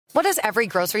What does every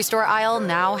grocery store aisle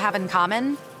now have in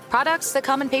common? Products that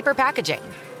come in paper packaging.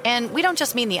 And we don't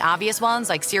just mean the obvious ones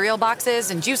like cereal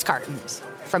boxes and juice cartons.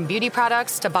 From beauty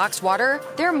products to boxed water,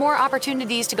 there are more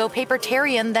opportunities to go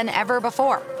papertarian than ever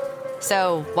before.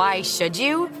 So why should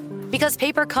you? Because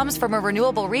paper comes from a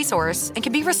renewable resource and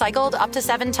can be recycled up to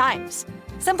 7 times.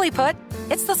 Simply put,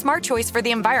 it's the smart choice for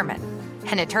the environment.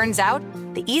 And it turns out,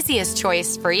 the easiest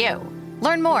choice for you.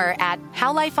 Learn more at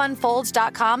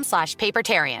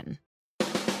howlifeunfolds.com/papertarian.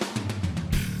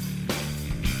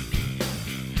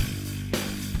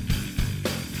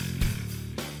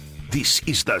 This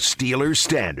is the Steelers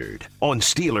Standard on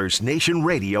Steelers Nation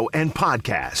Radio and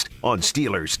podcast on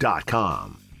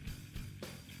Steelers.com.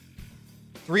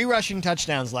 3 rushing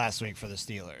touchdowns last week for the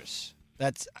Steelers.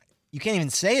 You can't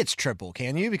even say it's triple,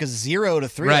 can you? Because 0 to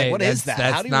 3, right. Like, what is that?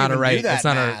 That's how do you not even a right. do that That's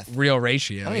not math? a real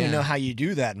ratio. I don't even know how you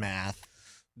do that math.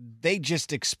 They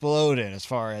just exploded as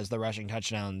far as the rushing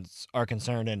touchdowns are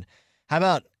concerned. And how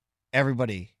about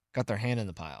everybody got their hand in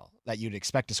the pile that you'd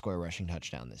expect to score a rushing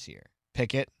touchdown this year?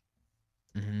 Pickett,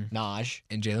 Naj,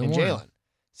 and Jalen.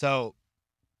 So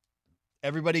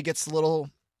everybody gets a little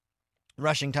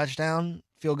rushing touchdown,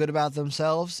 feel good about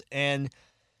themselves, and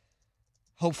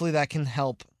hopefully that can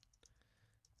help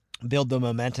build the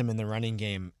momentum in the running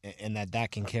game and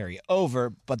that can carry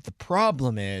over. But the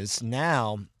problem is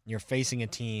now you're facing a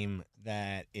team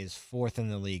that is 4th in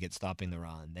the league at stopping the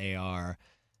run. They are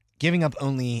giving up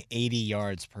only 80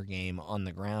 yards per game on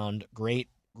the ground. Great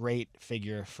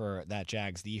figure for that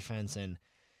Jags defense. And,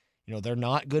 they're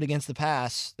not good against the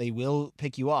pass. They will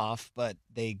pick you off, but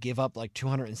they give up like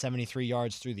 273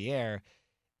 yards through the air.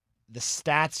 The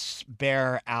stats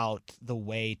bear out the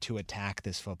way to attack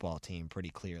this football team pretty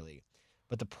clearly.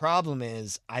 But the problem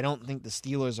is, I don't think the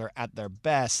Steelers are at their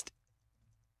best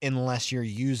unless you're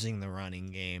using the running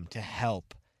game to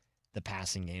help the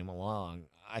passing game along.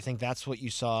 I think that's what you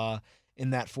saw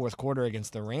in that fourth quarter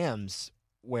against the Rams,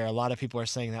 where a lot of people are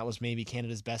saying that was maybe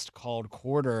Canada's best called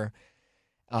quarter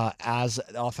as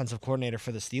the offensive coordinator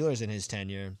for the Steelers in his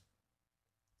tenure.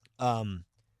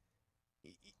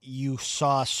 You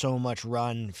saw so much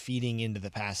run feeding into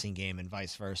the passing game and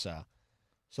vice versa.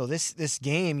 So this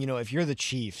game, if you're the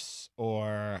Chiefs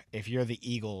or if you're the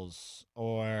Eagles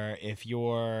or if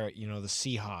you're, the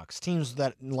Seahawks, teams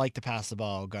that like to pass the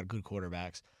ball, got good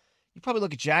quarterbacks, you probably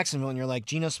look at Jacksonville and you're like,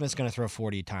 Geno Smith's going to throw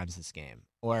 40 times this game,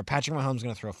 or Patrick Mahomes is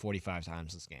going to throw 45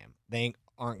 times this game. They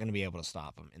aren't going to be able to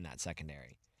stop him in that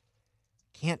secondary.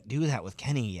 Can't do that with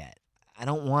Kenny yet. I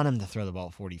don't want him to throw the ball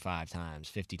 45 times,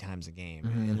 50 times a game,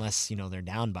 unless, they're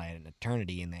down by an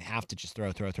eternity and they have to just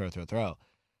throw.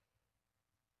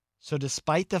 So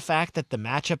despite the fact that the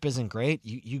matchup isn't great,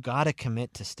 you got to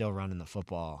commit to still running the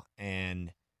football.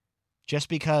 And just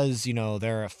because,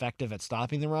 they're effective at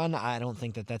stopping the run, I don't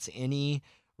think that that's any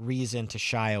reason to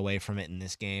shy away from it in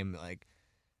this game. Like,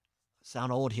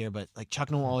 sound old here, but like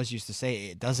Chuck Noll always used to say,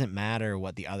 it doesn't matter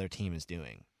what the other team is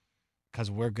doing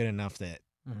because we're good enough that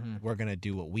we're going to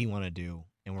do what we want to do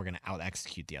and we're going to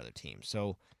out-execute the other team.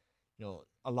 So,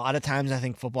 a lot of times I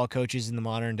think football coaches in the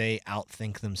modern day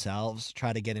outthink themselves,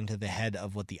 try to get into the head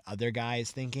of what the other guy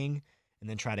is thinking, and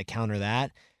then try to counter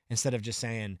that instead of just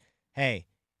saying, hey,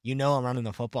 I'm running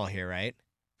the football here, right?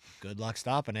 Good luck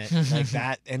stopping it. Like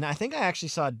that. And I think I actually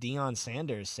saw Deion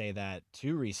Sanders say that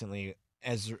too recently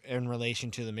as in relation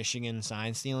to the Michigan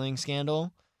sign stealing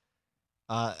scandal.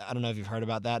 I don't know if you've heard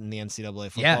about that in the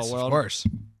NCAA football world. Yes, of course.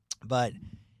 But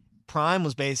Prime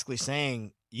was basically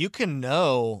saying you can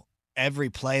know every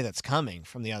play that's coming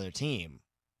from the other team.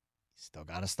 Still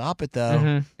got to stop it,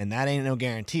 though. And that ain't no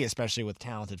guarantee, especially with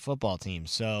talented football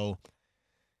teams. So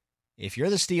if you're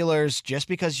the Steelers, just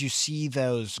because you see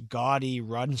those gaudy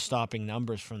run-stopping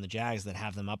numbers from the Jags that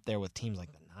have them up there with teams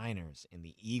like the Niners and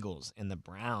the Eagles and the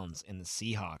Browns and the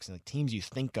Seahawks and the teams you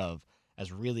think of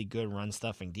as really good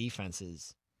run-stuffing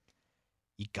defenses,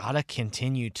 you got to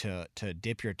continue to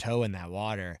dip your toe in that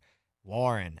water.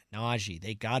 Warren, Najee,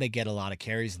 they got to get a lot of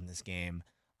carries in this game.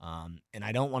 And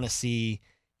I don't want to see,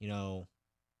 through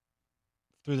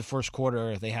the first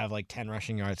quarter, they have like 10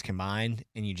 rushing yards combined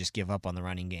and you just give up on the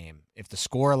running game. If the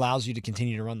score allows you to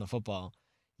continue to run the football,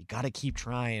 you got to keep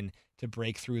trying to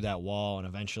break through that wall and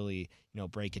eventually,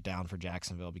 break it down for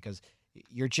Jacksonville, because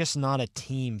you're just not a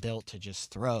team built to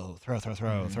just throw.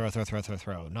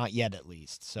 Not yet, at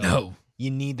least. So no. You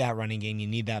need that running game. You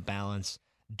need that balance.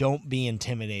 Don't be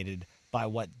intimidated by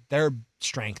what their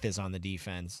strength is on the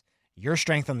defense. Your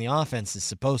strength on the offense is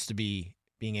supposed to be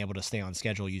being able to stay on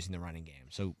schedule using the running game.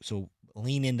 So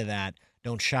lean into that.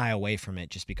 Don't shy away from it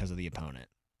just because of the opponent.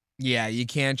 Yeah, you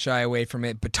can't shy away from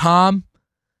it. But Tom,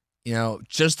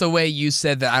 Just the way you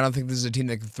said that I don't think this is a team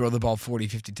that can throw the ball 40,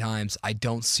 50 times, I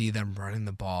don't see them running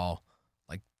the ball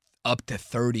like up to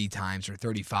 30 times or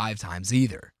 35 times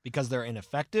either. Because they're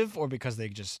ineffective or because they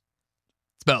just...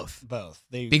 It's both. Both.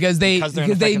 Because they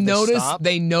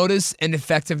notice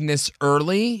ineffectiveness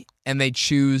early and they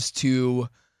choose to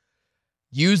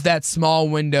use that small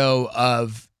window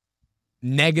of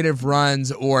negative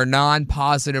runs or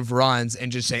non-positive runs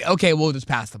and just say, okay, we'll just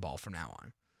pass the ball from now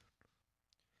on.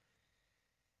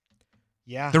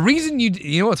 Yeah. The reason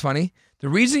you know what's funny? The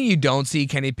reason you don't see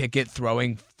Kenny Pickett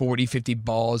throwing 40, 50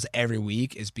 balls every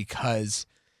week is because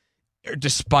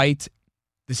despite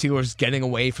the Steelers getting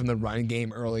away from the run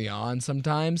game early on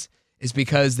sometimes, is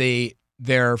because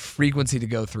their frequency to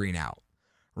go 3 and out,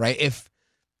 right? If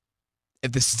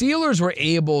the Steelers were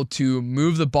able to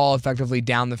move the ball effectively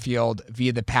down the field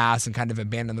via the pass and kind of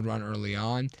abandon the run early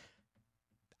on,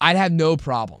 I'd have no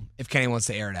problem if Kenny wants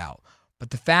to air it out. But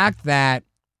the fact that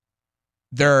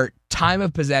their time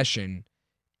of possession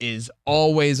is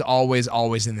always, always,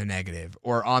 always in the negative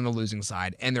or on the losing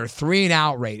side, and their 3 and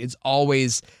out rate is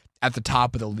always at the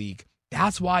top of the league.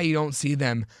 That's why you don't see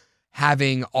them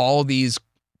having all these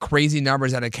crazy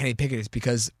numbers out of Kenny Pickett, is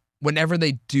because whenever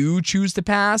they do choose to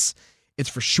pass, it's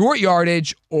for short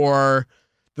yardage or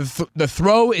the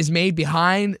throw is made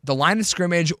behind the line of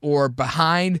scrimmage or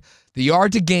behind the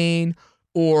yard to gain,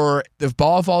 or the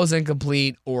ball falls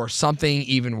incomplete, or something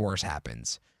even worse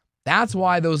happens. That's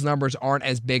why those numbers aren't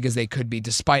as big as they could be,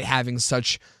 despite having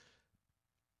such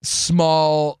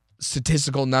small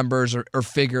statistical numbers or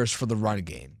figures for the run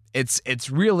game. It's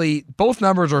really, both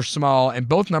numbers are small, and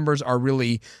both numbers are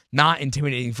really not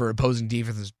intimidating for opposing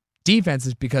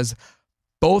defenses because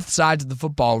both sides of the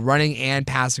football, running and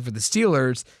passing for the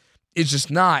Steelers, is just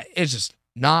not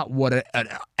what an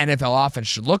NFL offense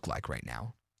should look like right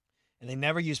now. And they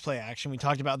never use play action. We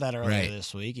talked about that earlier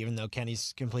this week, even though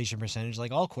Kenny's completion percentage,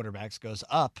 like all quarterbacks, goes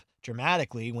up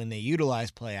dramatically when they utilize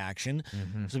play action.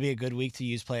 Mm-hmm. This will be a good week to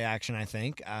use play action, I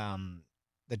think.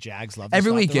 The Jags love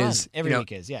every week is. Every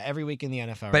week is. Yeah, every week in the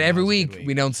NFL. But every week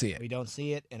we don't see it. We don't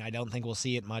see it, and I don't think we'll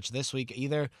see it much this week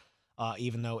either,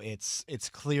 even though it's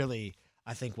clearly,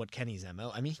 I think, what Kenny's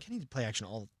MO. I mean, Kenny did play action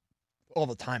all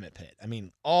the time at Pitt. I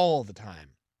mean, all the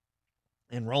time.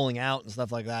 And rolling out and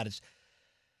stuff like that. It's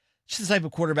just the type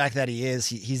of quarterback that he is.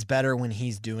 He's better when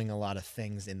he's doing a lot of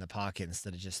things in the pocket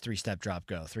instead of just 3-step drop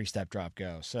go, 3-step drop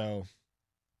go. So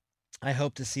I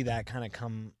hope to see that kind of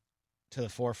come to the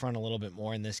forefront a little bit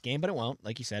more in this game, but it won't.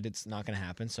 Like you said, it's not going to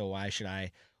happen. So why should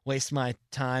I waste my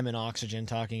time and oxygen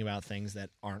talking about things that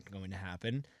aren't going to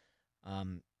happen?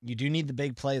 You do need the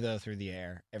big play though through the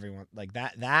air. Everyone like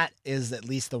that. That is at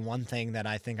least the one thing that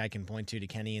I think I can point to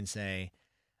Kenny and say,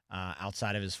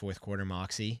 outside of his fourth quarter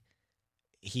moxie,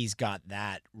 he's got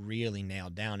that really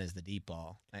nailed down as the deep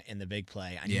ball and the big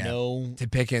play. I know to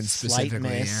Pickens specifically.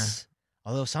 Miss,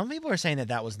 although some people are saying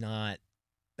that was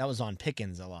on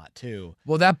Pickens a lot too.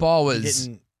 Well, that ball was.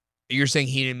 You're saying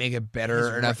he didn't make a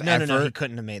better enough effort? No, he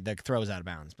couldn't have made the throws out of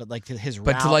bounds. But like his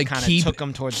route kind of took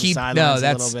him towards the sidelines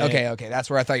a little bit. Okay. That's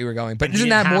where I thought you were going. But isn't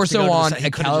that more so on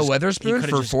Akella Weatherspoon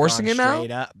for forcing him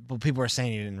out? But people were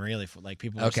saying he didn't really. Like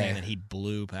people were saying that he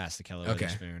blew past Akella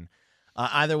Weatherspoon.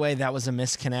 Either way, that was a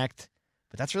misconnect.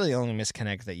 But that's really the only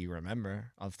misconnect that you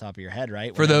remember off the top of your head,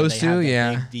 right? For those two,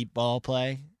 yeah. Big, deep ball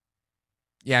play.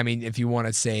 Yeah, I mean, if you want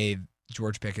to say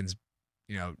George Pickens,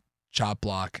 chop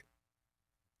block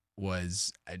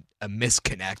was a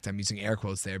misconnect. I'm using air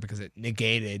quotes there because it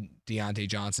negated Deontay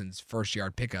Johnson's first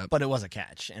yard pickup. But it was a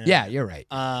catch. Yeah, you're right.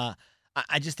 I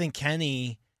just think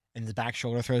Kenny and the back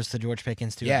shoulder throws to George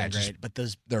Pickens too. Yeah, great. But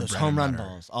those home run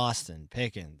balls, Austin,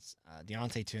 Pickens,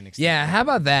 Deontay to an extent. Yeah, how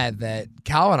about that? That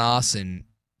Calvin Austin,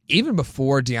 even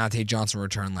before Deontay Johnson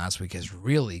returned last week, has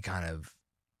really kind of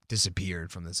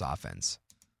disappeared from this offense.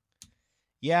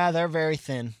 Yeah, they're very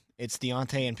thin. It's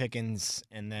Deontay and Pickens,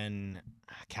 and then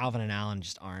Calvin and Allen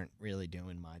just aren't really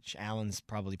doing much. Allen's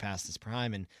probably past his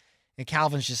prime, and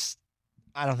Calvin's just,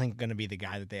 I don't think, going to be the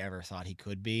guy that they ever thought he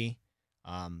could be.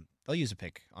 They'll use a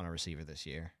pick on a receiver this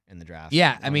year in the draft.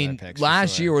 Yeah, I mean,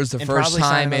 last year was the first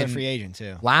time in free agent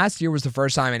too. Last year was the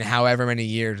first time in however many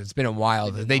years, it's been a while,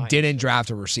 that they didn't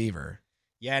draft a receiver.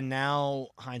 Yeah, now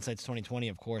hindsight's 20/20,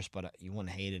 of course, but you wouldn't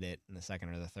have hated it in the second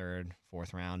or the third,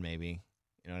 fourth round, maybe.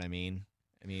 You know what I mean?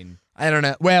 I don't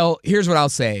know. Well, here's what I'll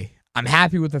say. I'm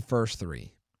happy with the first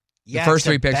three. Yeah, the first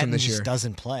three picks Benton from this year. Just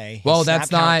doesn't play. Well,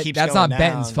 that's not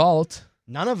Benton's fault.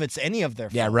 None of it's any of their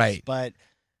fault. Yeah, right. But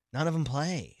none of them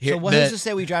play. So who's to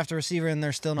say we draft a receiver and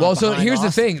they're still not? Well, so here's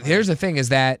the thing. Here's the thing is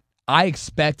that I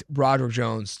expect Broderick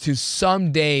Jones to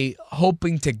someday,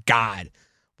 hoping to God,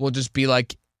 will just be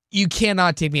like, you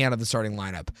cannot take me out of the starting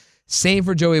lineup. Same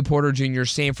for Joey Porter Jr.,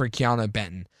 same for Keanu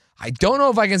Benton. I don't know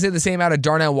if I can say the same out of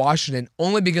Darnell Washington,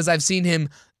 only because I've seen him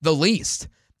the least.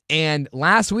 And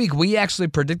last week, we actually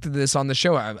predicted this on the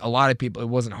show. A lot of people, it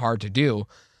wasn't hard to do.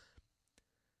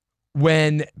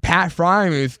 When Pat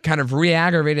Freiermuth kind of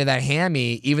re-aggravated that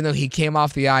hammy, even though he came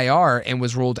off the IR and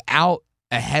was ruled out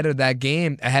ahead of that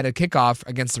game, ahead of kickoff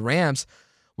against the Rams,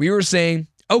 we were saying,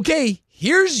 okay,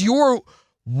 here's your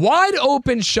wide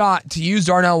open shot to use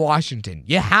Darnell Washington.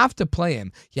 You have to play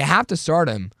him. You have to start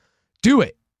him. Do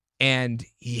it. And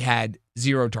he had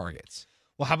 0 targets.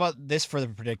 Well, how about this for the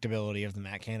predictability of the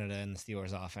Matt Canada and the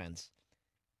Steelers offense?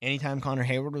 Anytime Connor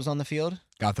Hayward was on the field,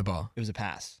 got the ball. It was a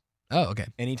pass. Oh, okay.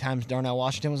 Anytime Darnell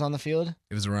Washington was on the field,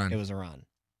 it was a run. It was a run.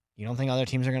 You don't think other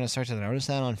teams are going to start to notice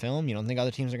that on film? You don't think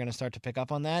other teams are going to start to pick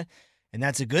up on that? And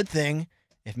that's a good thing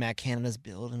if Matt Canada's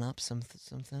building up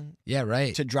something. Yeah,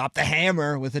 right. To drop the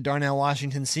hammer with the Darnell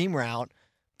Washington seam route,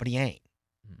 but he ain't.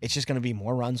 It's just going to be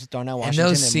more runs with Darnell Washington and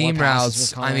those seam more passes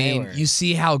routes. with Connor Hayward. You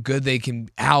see how good they can,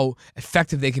 how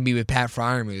effective they can be with Pat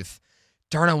Freiermuth.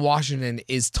 Darnell Washington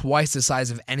is twice the size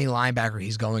of any linebacker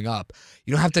he's going up.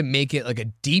 You don't have to make it like a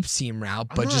deep seam route,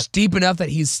 but just deep enough that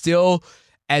he's still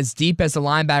as deep as the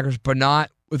linebackers, but not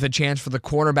with a chance for the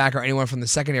cornerback or anyone from the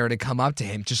secondary to come up to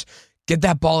him. Just get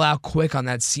that ball out quick on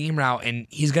that seam route, and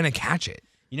he's going to catch it.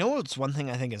 You know what's one thing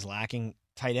I think is lacking?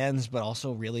 Tight ends, but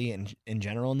also really in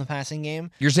general in the passing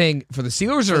game. You're saying for the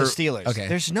Steelers or the Steelers? Okay.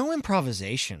 There's no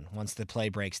improvisation once the play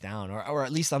breaks down, or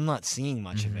at least I'm not seeing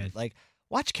much of it. Like,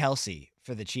 watch Kelsey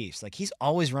for the Chiefs. Like, he's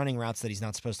always running routes that he's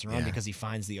not supposed to run because he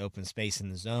finds the open space in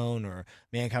the zone or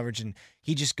man coverage, and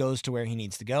he just goes to where he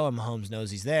needs to go, and Mahomes knows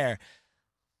he's there.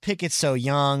 Pickett's so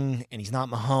young, and he's not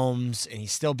Mahomes, and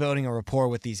he's still building a rapport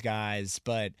with these guys,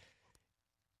 but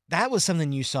that was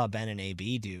something you saw Ben and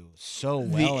AB do so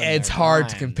well. It's hard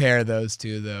to compare those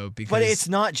two, though, because but it's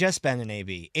not just Ben and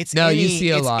AB. It's you see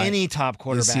a lot. Any top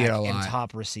quarterback and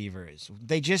top receivers.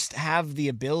 They just have the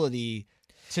ability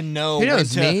to know when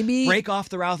to maybe break off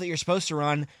the route that you're supposed to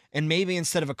run, and maybe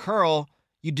instead of a curl,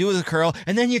 you do the curl,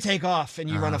 and then you take off and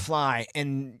you run a fly,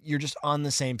 and you're just on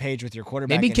the same page with your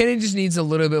quarterback. Maybe Kenny just needs a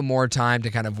little bit more time to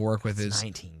kind of work with his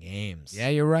 19 games. Yeah,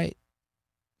 you're right.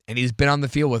 And he's been on the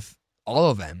field with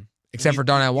all of them, except for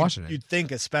Darnell Washington. You'd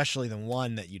think, especially the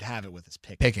one, that you'd have it with his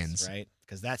Pickens. Right?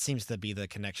 Because that seems to be the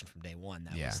connection from day one.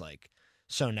 That was like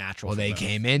so natural. Well, they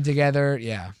came in together.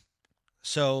 Yeah.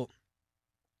 So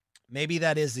maybe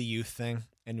that is the youth thing,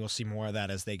 and we'll see more of that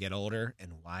as they get older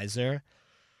and wiser.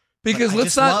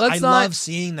 Because I love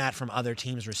seeing that from other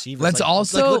teams' receivers. Let's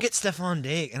also look at Stephon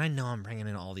Diggs, and I know I'm bringing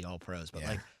in all the All-Pros, but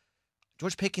like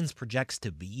George Pickens projects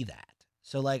to be that.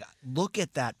 So like, look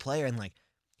at that player, and like,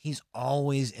 he's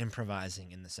always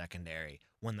improvising in the secondary.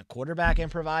 When the quarterback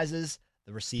improvises,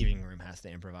 the receiving room has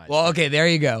to improvise. Well, okay, there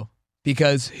you go.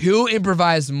 Because who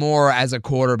improvised more as a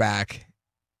quarterback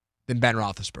than Ben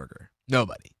Roethlisberger?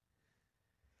 Nobody.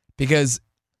 Because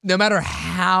no matter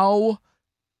how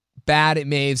bad it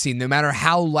may have seemed, no matter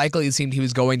how likely it seemed he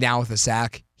was going down with a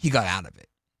sack, he got out of it.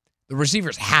 The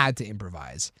receivers had to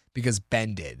improvise because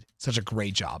Ben did such a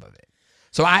great job of it.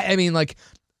 So, I mean, like,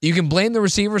 you can blame the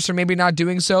receivers for maybe not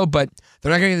doing so, but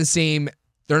they're not getting the same.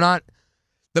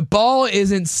 The ball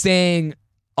isn't staying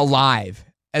alive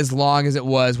as long as it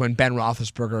was when Ben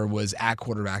Roethlisberger was at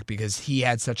quarterback because he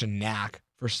had such a knack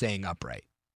for staying upright.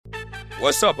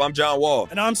 What's up? I'm John Wall.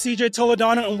 And I'm CJ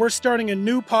Toledano, and we're starting a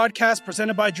new podcast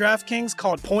presented by DraftKings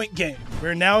called Point Game.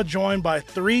 We're now joined by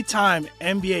 3-time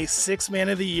NBA Sixth Man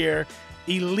of the Year,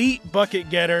 elite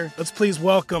bucket getter. Let's please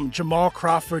welcome Jamal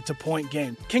Crawford to Point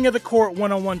Game. King of the Court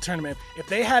one-on-one tournament. If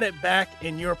they had it back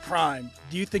in your prime,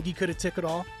 do you think you could have took it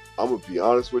all? I'm going to be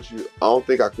honest with you. I don't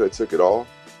think I could have took it all,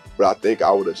 but I think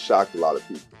I would have shocked a lot of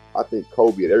people. I think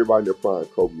Kobe and everybody in their prime,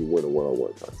 Kobe would win a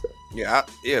one-on-one contest.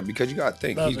 Yeah, because you got to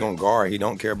think he's going to guard. He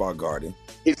don't care about guarding.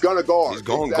 He's going to guard. He's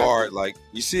going to guard. Like,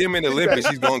 you see him in the Olympics,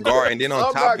 he's going to guard. And then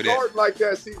on top of that. I'm not guarding like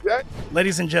that, CJ.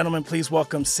 Ladies and gentlemen, please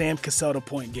welcome Sam Cassell to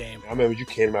Point Game. I remember you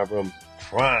came out from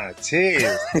crying,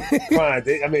 tears,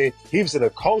 crying. I mean, he was in a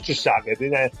culture shock. And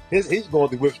then he's going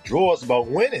through withdrawals about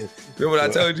winning. Remember what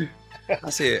I told you?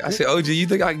 I said, OG, you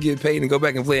think I can get paid and go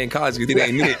back and play in college because it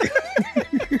ain't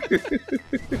it?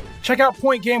 Check out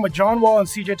Point Game with John Wall and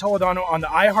CJ Toledano on the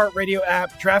iHeartRadio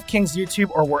app, DraftKings YouTube,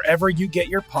 or wherever you get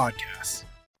your podcasts.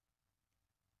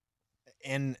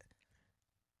 And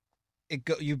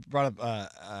you brought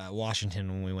up Washington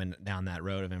when we went down that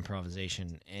road of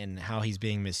improvisation and how he's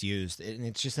being misused. And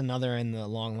it's just another in the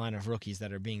long line of rookies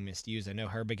that are being misused. I know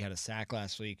Herbig had a sack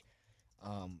last week,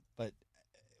 but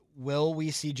will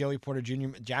we see Joey Porter Jr.?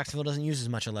 Jacksonville doesn't use as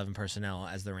much 11 personnel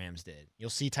as the Rams did. You'll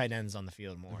see tight ends on the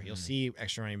field more. Mm-hmm. You'll see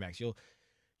extra running backs.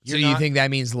 So you think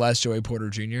that means less Joey Porter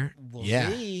Jr.? We'll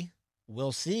see.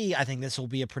 We'll see. I think this will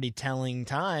be a pretty telling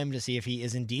time to see if he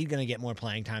is indeed going to get more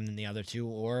playing time than the other two,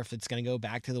 or if it's going to go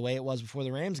back to the way it was before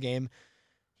the Rams game.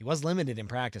 He was limited in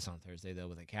practice on Thursday, though,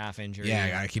 with a calf injury. Yeah, I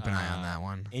got to keep an eye on that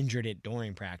one. Injured it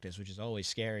during practice, which is always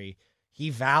scary. He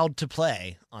vowed to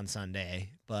play on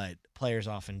Sunday, but players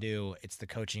often do. It's the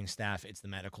coaching staff, it's the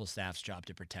medical staff's job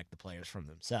to protect the players from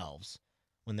themselves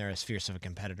when they're as fierce of a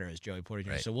competitor as Joey Porter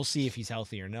Jr. Right. So we'll see if he's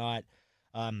healthy or not.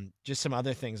 Just some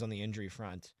other things on the injury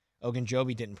front.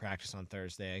 Ogunjobi didn't practice on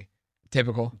Thursday.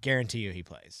 Typical. Guarantee you he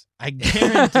plays. I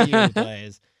guarantee you he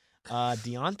plays.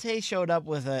 Deontay showed up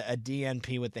with a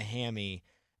DNP with the hammy.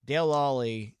 Dale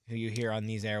Lawley, who you hear on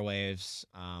these airwaves,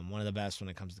 one of the best when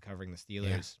it comes to covering the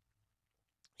Steelers,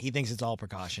 he thinks it's all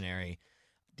precautionary.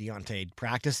 Deontay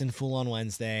practiced in full on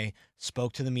Wednesday,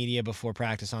 spoke to the media before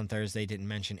practice on Thursday, didn't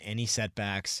mention any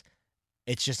setbacks.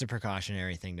 It's just a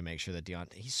precautionary thing to make sure that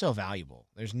he's so valuable.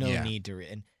 There's no need to,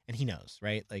 and he knows,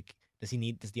 right? Like, does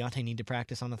Deontay need to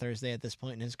practice on a Thursday at this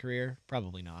point in his career?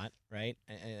 Probably not, right?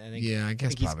 I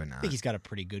guess probably not. I think he's got a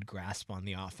pretty good grasp on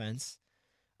the offense.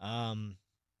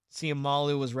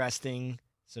 Siamalu was resting,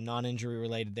 so non-injury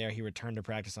related there. He returned to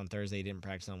practice on Thursday. He didn't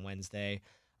practice on Wednesday.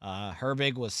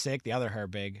 Herbig was sick. The other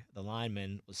Herbig, the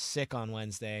lineman, was sick on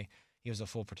Wednesday. He was a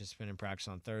full participant in practice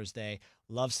on Thursday.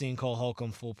 Love seeing Cole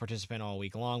Holcomb full participant all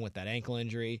week long with that ankle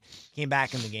injury. Came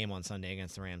back in the game on Sunday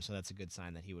against the Rams, so that's a good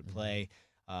sign that he would play.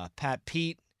 Pat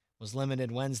Pete was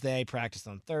limited Wednesday, practiced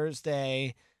on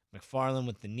Thursday. McFarland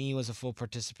with the knee was a full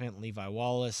participant. Levi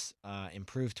Wallace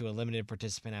improved to a limited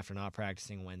participant after not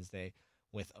practicing Wednesday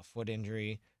with a foot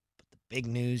injury. But the big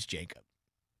news, Jacob.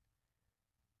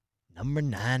 Number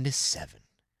 97.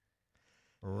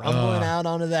 Rumbling out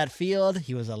onto that field.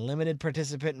 He was a limited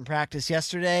participant in practice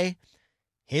yesterday.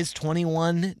 His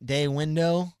 21-day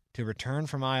window to return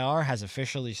from IR has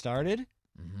officially started.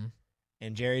 Mm-hmm.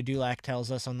 And Jerry Dulac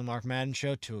tells us on the Mark Madden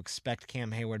Show to expect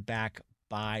Cam Hayward back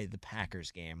by the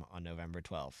Packers game on November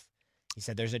 12th. He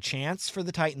said there's a chance for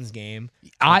the Titans game.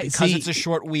 Because it's a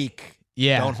short week,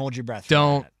 don't hold your breath.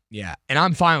 Yeah, and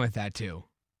I'm fine with that, too.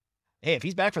 Hey, if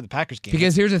he's back for the Packers game.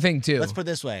 Because here's the thing, too. Let's put it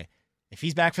this way. If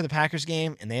he's back for the Packers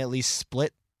game and they at least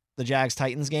split the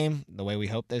Jags-Titans game, the way we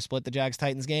hope they split the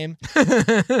Jags-Titans game,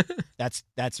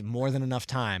 that's more than enough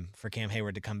time for Cam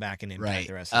Hayward to come back and impact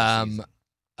the rest of the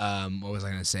season. What was I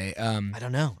going to say? I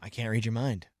don't know. I can't read your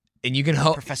mind. And you can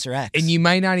hope Professor X. And you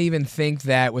might not even think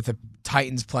that with the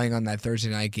Titans playing on that Thursday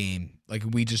night game, like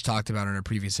we just talked about in a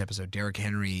previous episode, Derrick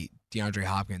Henry, DeAndre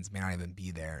Hopkins may not even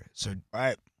be there. So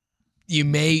I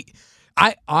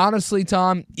honestly,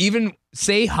 Tom, even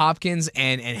say Hopkins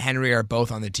and Henry are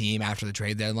both on the team after the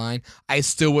trade deadline, I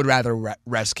still would rather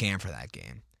rest Cam for that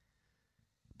game.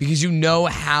 Because you know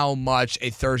how much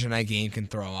a Thursday night game can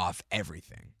throw off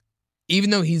everything. Even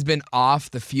though he's been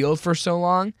off the field for so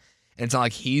long, and it's not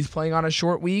like he's playing on a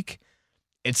short week,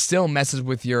 it still messes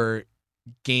with your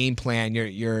game plan,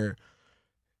 your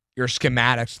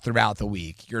schematics throughout the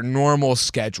week, your normal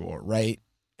schedule, right?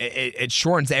 It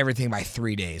shortens everything by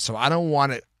 3 days. So I don't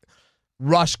want to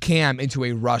rush Cam into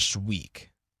a rushed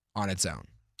week on its own.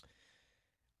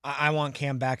 I want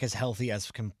Cam back as healthy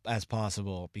as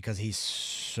possible because he's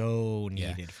so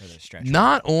needed for this stretch.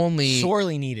 Not only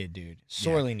sorely needed, dude.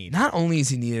 Sorely needed. Not only is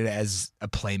he needed as a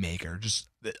playmaker, just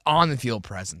on the field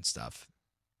presence stuff.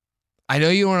 I know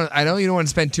you don't want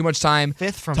to spend too much time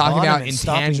talking about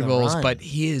intangibles, but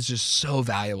he is just so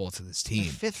valuable to this team.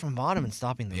 Fifth from bottom and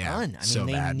stopping the run. I mean,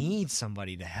 they need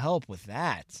somebody to help with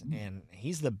that, and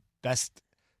he's the best,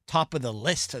 top of the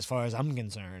list as far as I'm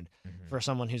concerned, for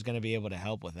someone who's going to be able to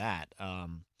help with that.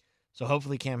 So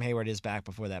hopefully Cam Hayward is back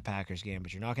before that Packers game,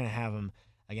 but you're not going to have him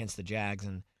against the Jags.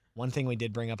 And one thing we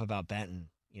did bring up about Benton,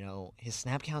 his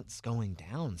snap count's going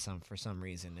down for some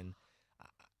reason, and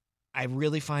I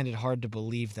really find it hard to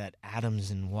believe that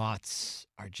Adams and Watts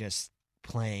are just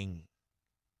playing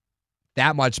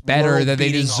that much better, that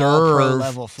they deserve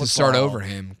to start over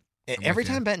him. Every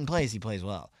time Benton plays, he plays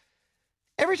well.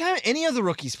 Every time any of the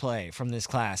rookies play from this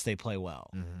class, they play well.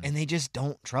 And they just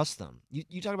don't trust them.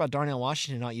 You talk about Darnell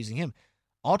Washington not using him.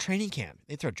 All training camp,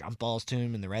 they throw jump balls to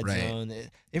him in the red zone.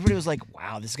 Everybody was like,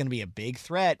 wow, this is going to be a big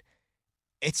threat.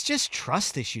 It's just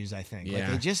trust issues, I think. Like,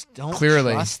 they just don't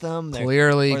trust them.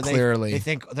 Clearly. They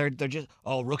think they're just,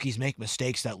 rookies make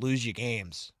mistakes that lose you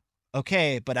games.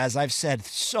 Okay, but as I've said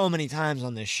so many times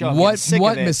on this show,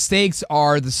 what mistakes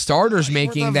are the starters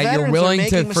making that you're willing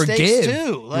to forgive?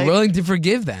 You're willing to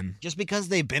forgive them. Just because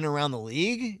they've been around the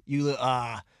league,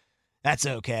 that's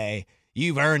okay.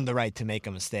 you've earned the right to make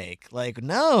a mistake. Like,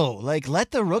 no, like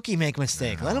let the rookie make a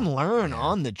mistake. Let him learn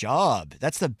on the job.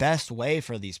 That's the best way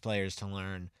for these players to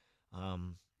learn.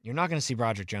 You're not going to see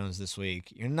Broderick Jones this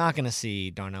week. You're not going to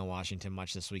see Darnell Washington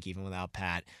much this week, even without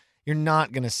Pat. You're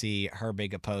not going to see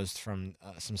Herbig opposed from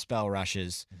some spell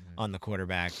rushes on the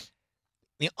quarterback.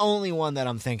 The only one that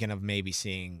I'm thinking of maybe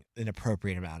seeing an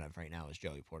appropriate amount of right now is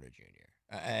Joey Porter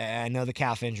Jr. I know the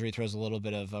calf injury throws a little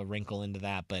bit of a wrinkle into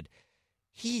that, but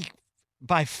he,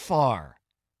 by far,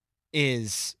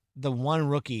 is the one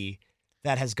rookie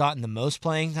that has gotten the most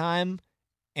playing time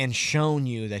and shown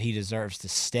you that he deserves to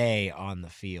stay on the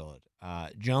field.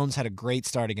 Jones had a great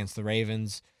start against the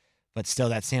Ravens, but still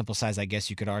that sample size, I guess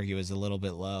you could argue, is a little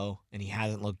bit low, and he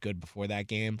hasn't looked good before that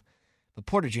game. But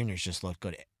Porter Jr.'s just looked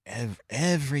good.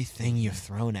 Everything you've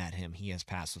thrown at him, he has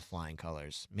passed with flying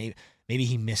colors. Maybe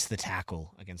he missed the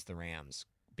tackle against the Rams.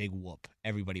 Big whoop.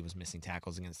 Everybody was missing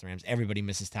tackles against the Rams. Everybody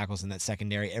misses tackles in that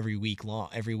secondary every week.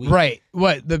 Right.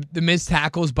 What, the missed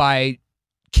tackles by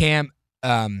Cam,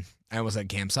 I almost said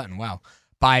Cam Sutton, wow.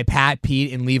 By Pat,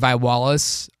 Pete, and Levi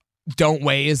Wallace don't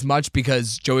weigh as much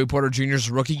because Joey Porter Jr. is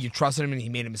a rookie. You trusted him and he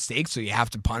made a mistake, so you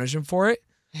have to punish him for it.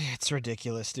 It's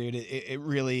ridiculous, dude. It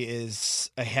really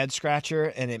is a head scratcher,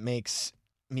 and it makes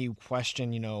me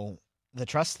question, the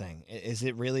trust thing. Is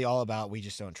it really all about we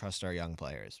just don't trust our young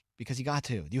players? Because you got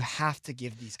to. You have to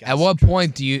give these guys. At what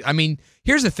point do you? I mean,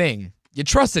 here's the thing. You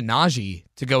trusted Najee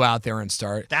to go out there and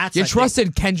start. You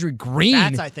trusted Kendrick Green.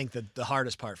 That's, I think, the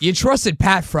hardest part. You trusted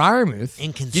Pat Freiermuth.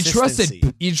 Inconsistency.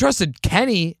 You trusted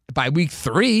Kenny by week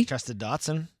 3. Trusted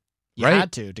Dotson. You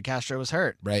had to. DeCastro was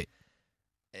hurt. Right.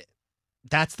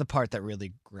 That's the part that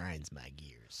really grinds my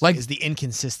gears. Is the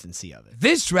inconsistency of it.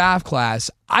 This draft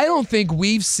class, I don't think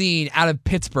we've seen out of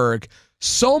Pittsburgh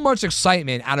so much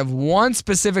excitement out of one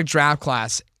specific draft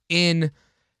class in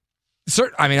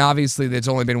certain. I mean, obviously, there's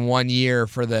only been 1 year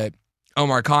for the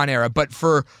Omar Khan era, but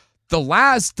for the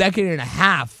last decade and a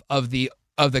half of the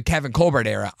Kevin Colbert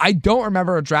era, I don't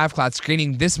remember a draft class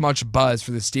gaining this much buzz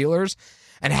for the Steelers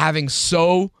and having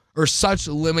such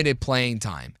limited playing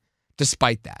time.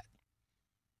 Despite that.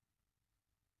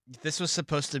 This was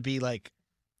supposed to be like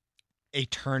a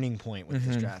turning point with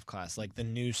this draft class. Like the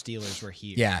new Steelers were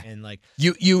here. Yeah. And like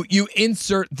you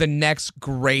insert the next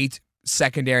great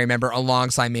secondary member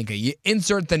alongside Minka. You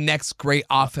insert the next great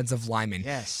offensive lineman.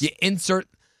 Yes. You insert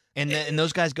and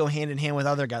those guys go hand in hand with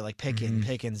other guys like Pickens.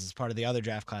 Pickens is part of the other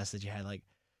draft class that you had. Like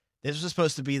this was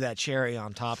supposed to be that cherry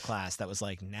on top class that was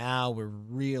like, now we're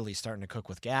really starting to cook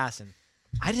with gas, and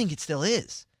I think it still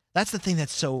is. That's the thing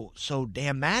that's so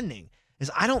damn maddening. Is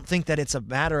I don't think that it's a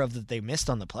matter of that they missed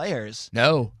on the players.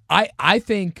 No. I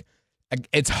think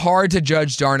it's hard to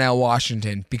judge Darnell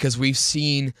Washington because we've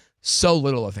seen so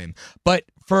little of him. But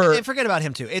and forget about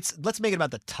him too. Let's make it about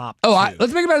the top two.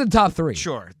 Let's make it about the top 3.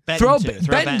 Sure.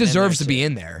 Benton deserves to be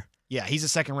in there. Yeah, he's a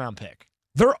second round pick.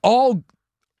 They're all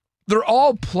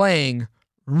playing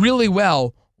really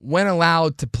well when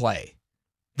allowed to play.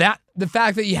 The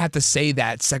fact that you have to say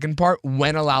that second part,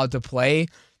 when allowed to play,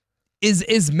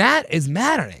 is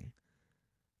maddening.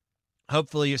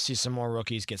 Hopefully you see some more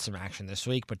rookies get some action this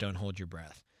week, but don't hold your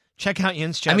breath. Check out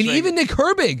Jens Chat's. I mean, even Nick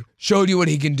Herbig showed you what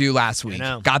he can do last week.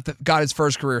 Got his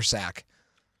first career sack.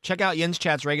 Check out Jens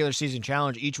Chat's regular season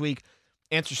challenge. Each week,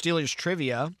 answer Steelers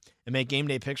trivia and make game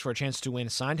day picks for a chance to win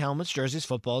signed helmets, jerseys,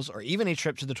 footballs, or even a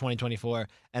trip to the 2024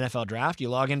 NFL Draft. You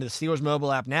log into the Steelers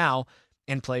mobile app now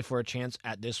and play for a chance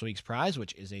at this week's prize,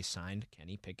 which is a signed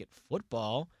Kenny Pickett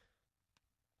football.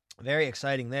 Very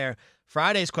exciting there.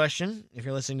 Friday's question, if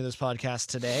you're listening to this podcast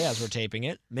today as we're taping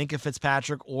it, Minkah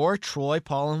Fitzpatrick or Troy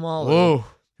Polamalu,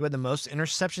 who had the most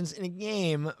interceptions in a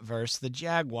game versus the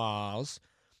Jaguars.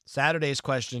 Saturday's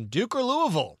question, Duke or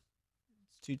Louisville?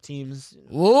 Two teams.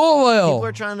 Louisville. People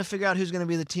are trying to figure out who's going to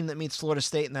be the team that meets Florida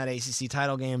State in that ACC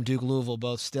title game. Duke, Louisville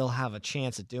both still have a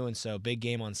chance at doing so. Big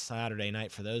game on Saturday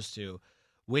night for those two.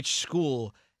 Which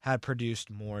school had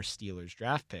produced more Steelers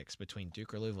draft picks between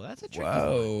Duke or Louisville? That's a tricky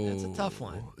one. That's a tough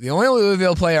one. The only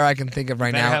Louisville player I can think of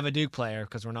right now. Have a Duke player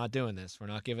because we're not doing this. We're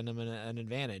not giving them an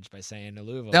advantage by saying a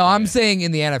Louisville. No, I'm saying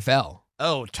in the NFL.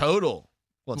 Oh, total.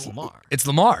 Well, it's Lamar. It's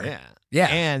Lamar. Yeah.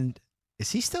 And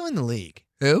is he still in the league?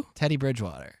 Who? Teddy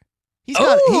Bridgewater. You're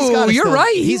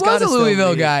right. He was a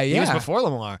Louisville guy. Yeah. He was before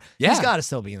Lamar. Yeah. He's got to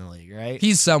still be in the league, right?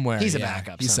 He's somewhere. He's a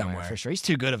backup. He's somewhere for sure. He's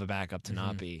too good of a backup to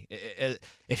not be.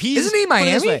 If Isn't he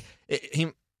Miami?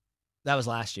 That was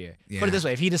last year. Yeah. Put it this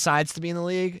way: if he decides to be in the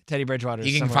league, Teddy Bridgewater.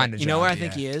 You can find a job. You know where I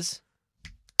think he is?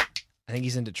 I think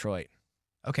he's in Detroit.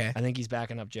 Okay. I think he's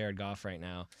backing up Jared Goff right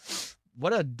now.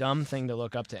 What a dumb thing to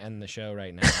look up to end the show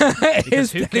right now.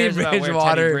 Is Who Teddy cares about where Teddy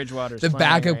Bridgewater Bridgewater's the playing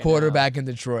backup right quarterback now in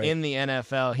Detroit? in the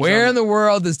NFL? Where in the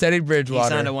world is Teddy Bridgewater? He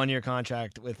signed a 1-year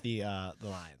contract with the Lions.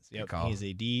 Yep, call. he's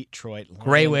a Detroit Lion.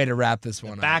 Great way to wrap this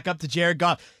one up. Back up to Jared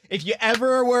Goff. If you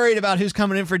ever are worried about who's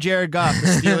coming in for Jared Goff, the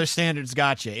Steelers standards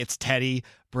got you. It's Teddy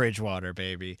Bridgewater,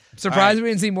 baby. Surprised we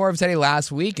didn't see more of Teddy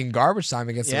last week in garbage time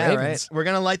against the Ravens. Right. We're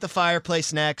going to light the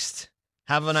fireplace next.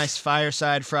 Have a nice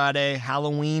Fireside Friday,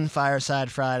 Halloween Fireside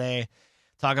Friday.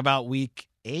 Talk about week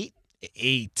 8.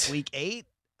 Week 8?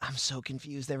 I'm so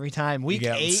confused every time. Week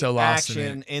 8 so lost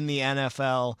action in the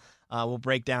NFL. We'll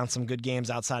break down some good games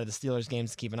outside of the Steelers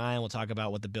games to keep an eye on. We'll talk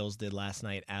about what the Bills did last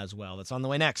night as well. That's on the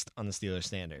way next on the Steelers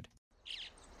Standard.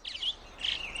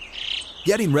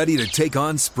 Getting ready to take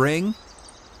on spring?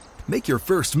 Make your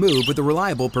first move with the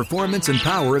reliable performance and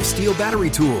power of Steel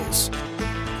battery tools.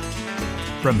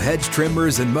 From hedge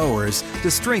trimmers and mowers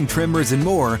to string trimmers and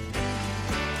more,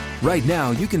 right now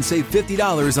you can save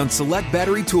 $50 on select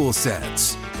battery tool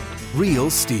sets. Real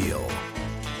Steel.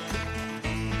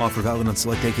 Offer valid on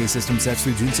select AK system sets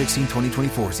through June 16,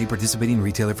 2024. See participating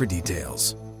retailer for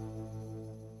details.